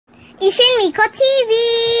Ishi&Mico TV.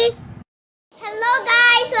 Hello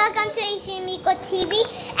guys, welcome to Ishi&Mico TV.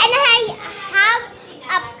 And I have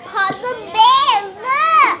a puzzle bear.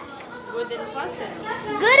 Look. Wooden puzzle.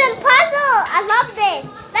 Good and puzzle. I love this.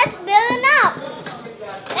 Let's build it up.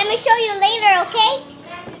 Let me show you later, okay?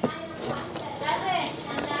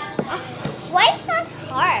 Why is that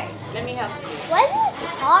hard? Let me help you. Why is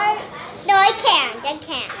this hard? No, I can't.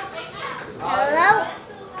 Hello?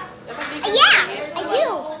 Dapat they can Yeah, see it. I do.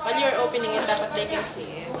 When you're opening it, dapat they can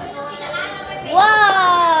see it.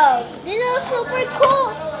 Whoa! This is super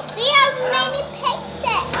cool. They have many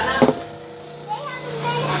pieces.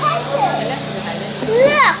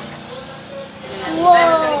 Look!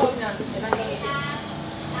 Whoa!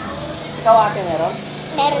 Ikaw ate meron?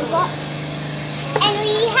 Meron po. And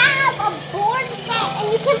we have a board set,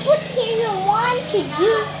 and you can put here you want to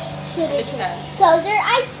do to the close your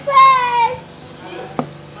eyes first.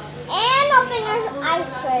 And open your eyes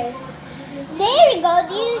first. There we go.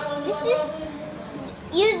 This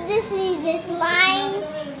lines.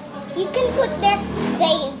 You can put their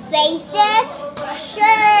faces,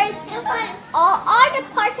 shirts, all the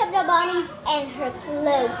parts of the body and her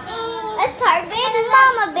clothes. Let's start with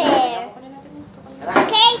Mama Bear.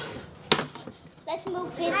 Okay? Let's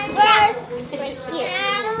move this first right here.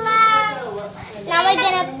 Now we're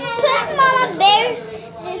gonna put Mama Bear.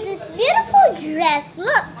 This is beautiful dress.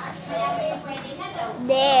 Look.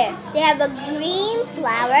 There. They have a green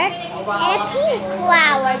flower and a pink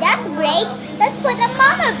flower. That's great. Let's put a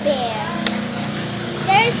Mama Bear.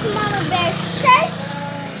 There's Mama Bear's shirt.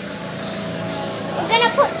 We're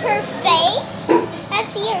gonna put her face. Let's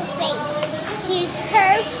see her face. Here's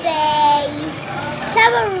her face. She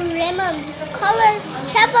have a rim of color.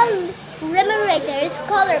 She have a rim right there. It's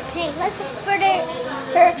color pink. Let's put her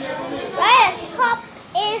right at top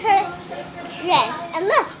in her dress. And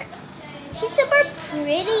look. She's super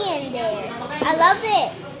pretty in there. I love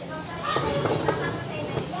it.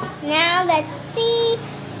 Now let's see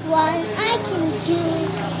what I can do.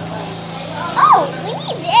 Oh, we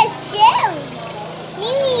need this shoes. We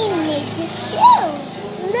need the shoes.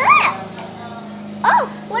 Look. Oh,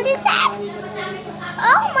 what is that?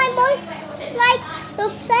 Oh, my boy looks like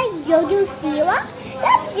Jojo Siwa.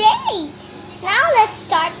 That's great. Now let's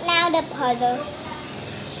start the puzzle.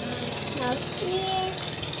 Now here.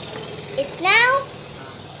 It's now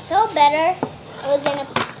so better. We're gonna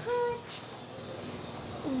put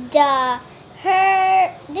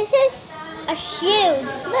this is a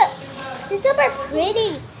shoes. Look, it's super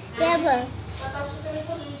pretty. They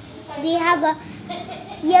have a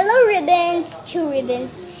yellow ribbons, 2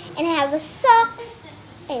 ribbons, and have a socks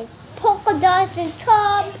and polka dots on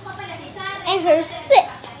top, and her feet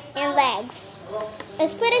and legs.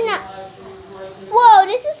 Let's put it up. Whoa,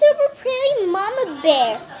 this is super pretty Mama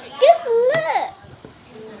Bear. Just look.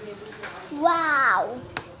 Wow.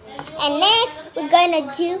 And next, we're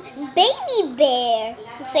gonna do Baby Bear.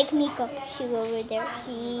 Looks like Mico. She's over there.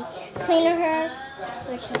 She cleaned her.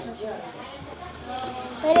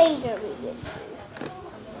 What are you doing?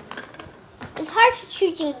 It's hard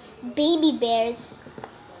choosing baby bears.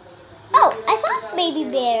 Oh, I found Baby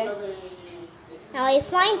Bear. Now I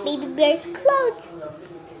find Baby Bear's clothes.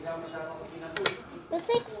 Looks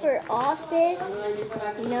like for office.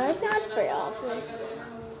 No, it's not for office.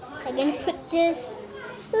 I'm gonna put this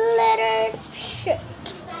letter shirt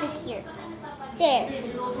right here. There.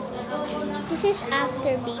 This is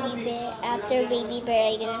after Baby Bear. After Baby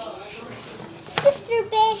Bear, I'm gonna Sister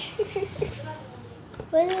Bear.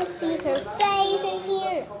 We're gonna see her face in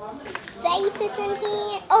here. Faces in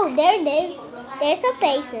here. Oh, there it is. There's her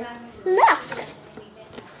faces. Look.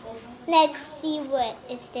 Let's see what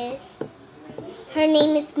is this. Her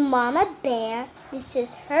name is Mama Bear. This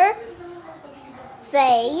is her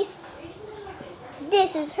face.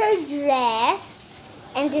 This is her dress.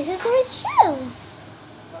 And this is her shoes.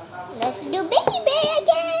 Let's do Baby Bear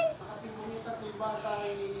again.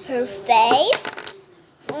 Her face.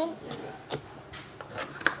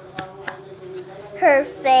 Her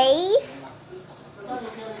face.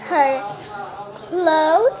 Her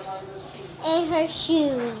clothes. And her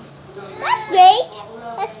shoes. That's great.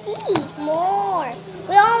 Let's see more.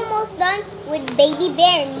 We're almost done with Baby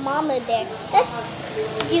Bear and Mama Bear. Let's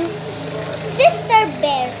do Sister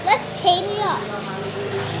Bear. Let's change it up.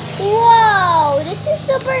 Whoa, this is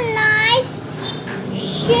super nice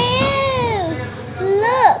shoes.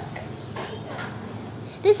 Look.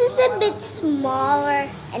 This is a bit smaller,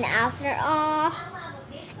 and after all,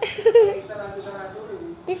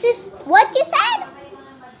 this is what you said?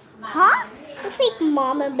 Huh? Looks like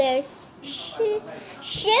Mama Bear's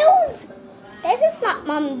shoes. This is not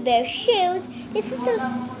Mama Bear's shoes. This is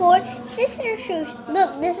for sister shoes.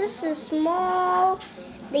 Look, this is so small.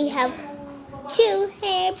 They have 2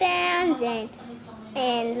 hairbands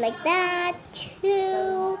and like that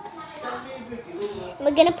too.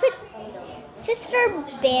 We're gonna put Sister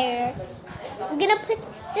Bear. We're gonna put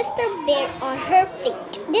Sister Bear on her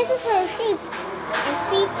feet. This is her shoes. Her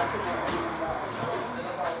feet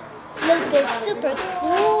look is super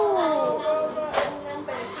cool.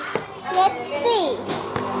 Let's see.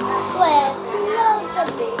 Where loads of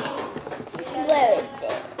it. Where is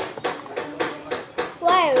it?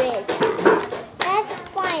 Where is it? Let's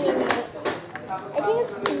find it. I think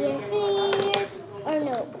it's here or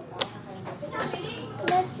no.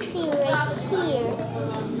 Let's see right here.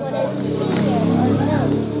 What is here or no?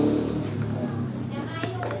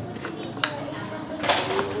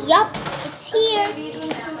 Yup, it's here.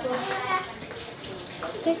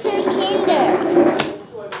 It's her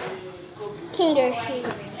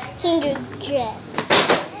Kinder dress.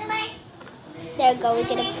 There we go. We're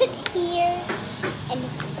gonna put here and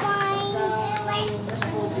find.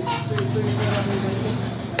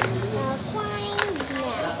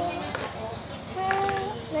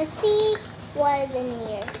 Let's see what's in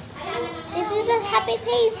here. This is a happy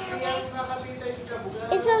face.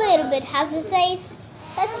 It's a little bit happy face.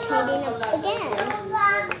 Let's turn it up again.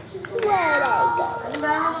 Where'd I go?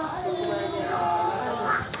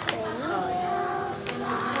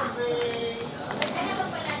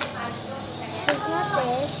 So it's not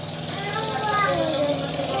this.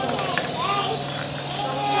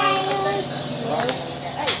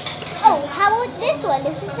 Oh, how about this one?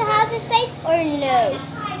 Is this a happy face or no?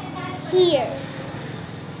 Here.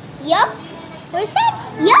 Yup. Where's that?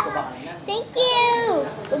 Yup. Thank you.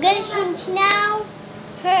 We're gonna change now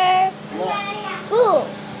her school.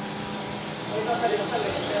 We're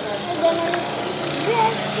gonna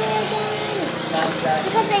dress her again.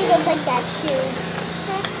 Because I don't like that shoe.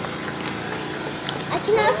 I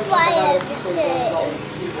cannot fly it today.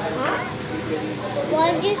 Huh? What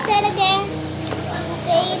did you say again?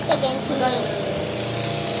 Say it again to me.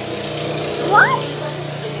 What?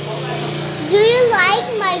 Do you like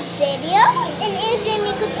my videos and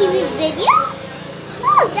Ishi&Mico TV videos?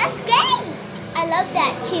 Oh, that's great! I love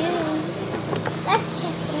that too. Let's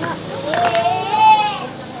check them out. Where is it?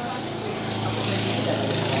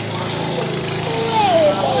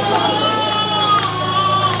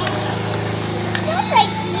 Not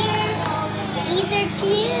right here. These are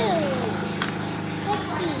two. Let's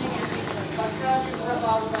see.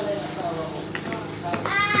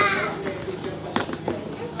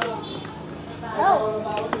 Oh.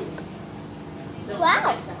 Wow.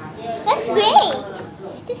 That's great.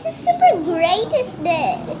 This is super great, is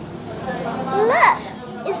this? Look.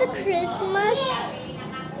 It's a Christmas.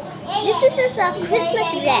 This is just a Christmas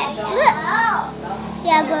dress. Look. You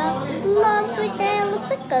have a gloves right there. It looks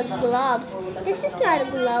like a gloves. This is not a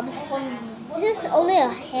gloves. This is only a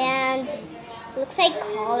hand. It looks like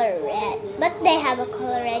color red. But they have a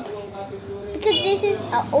color red. Because this is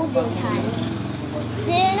olden times.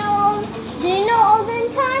 Do you know olden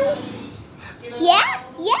times? Yeah,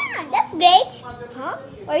 that's great. Huh?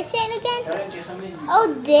 Or say it again.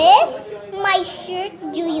 Oh, this? My shirt,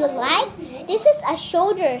 do you like? This is a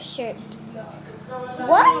shoulder shirt.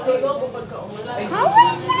 What? How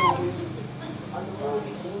what is that?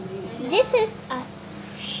 This is a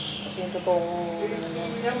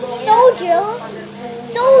soldier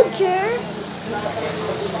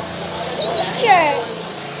t-shirt.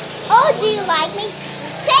 Oh, do you like me?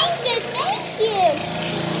 Thank you.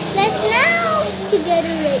 Let's now to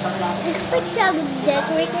decorate. Looks like you have a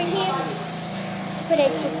decorate right here. Put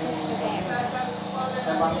it to Sister Bear.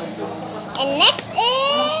 And next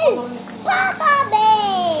is Papa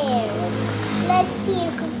Bear. Let's see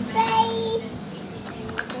her face.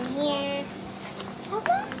 And here.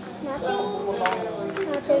 Papa? Nothing.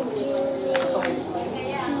 Not her jewelry.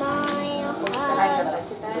 Smile. Hug.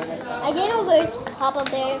 I don't know where's Papa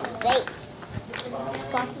Bear's face.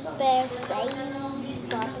 Papa Bear face.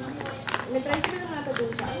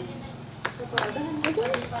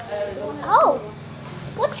 Oh,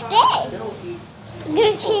 what's this? I'm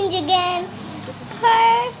gonna change again.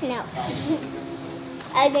 No.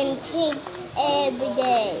 I'm gonna change every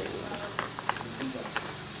day.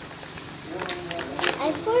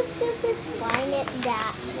 I first super find it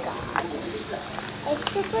that God. I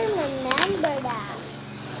super remember that.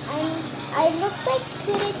 I looks like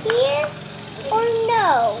put it here or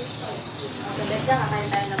no.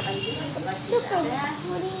 Super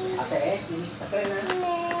pretty.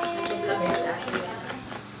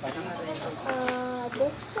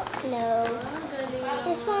 This one, no.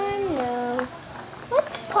 This one, no.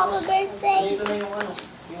 What's Papa Bear's face.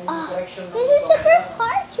 This is super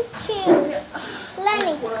hard to choose. Let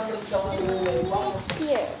me leave it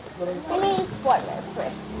here. Let me forward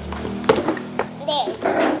first. There.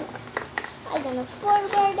 I'm gonna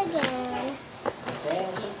forward again.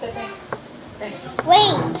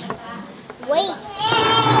 Wait.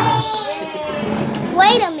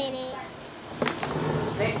 Wait a minute.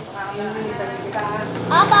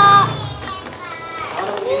 Aba.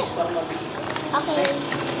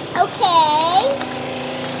 Okay.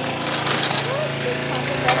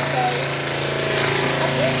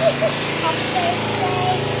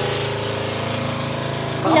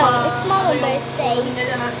 No, it's Mama Bear's face.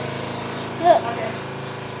 Look.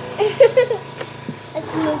 Let's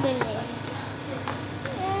move in there.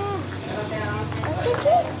 What is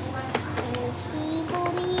it?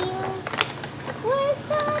 Where's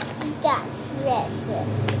that dress?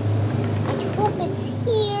 I hope it's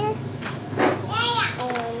here. I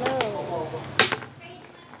don't know.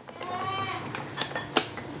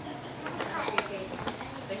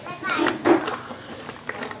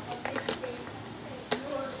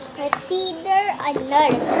 Let's see there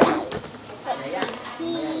another side. Let's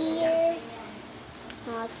see here.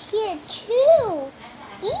 Not here too.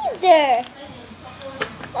 Either.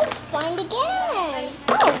 Let's find again.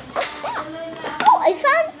 Oh, what's that? Oh, I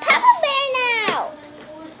found Papa Bear now.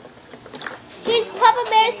 Here's Papa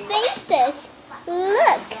Bear's faces.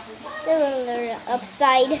 Look, they're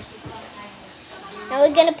upside. Now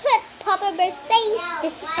we're gonna put Papa Bear's face.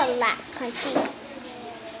 This is the last country.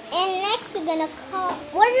 And next we're gonna call.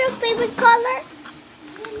 What is your favorite color?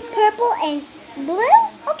 Purple and blue.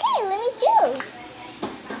 Okay, let me choose.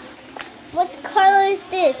 What color is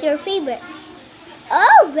this? Your favorite?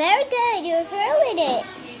 Oh, very good. You're with it.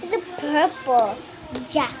 It's a purple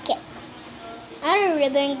jacket. I have a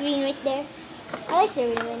ribbon green right there. I like the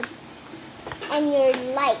ribbon. And you're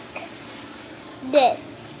like this.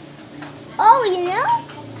 Oh, you know?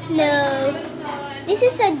 No. This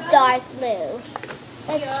is a dark blue.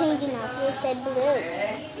 Let's change it now. Here's the blue.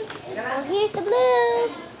 Oh, here's the blue.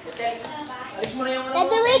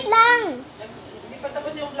 Wait lang.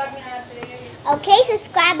 Okay,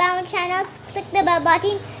 subscribe our channel. Click the bell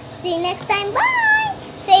button. See you next time. Bye.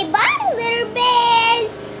 Say bye, little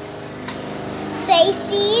bears. Say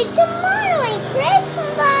see you tomorrow and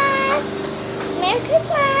Christmas. Merry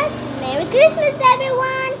Christmas. Merry Christmas,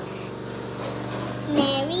 everyone.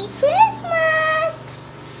 Merry Christmas.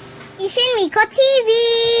 Ishi&Mico TV.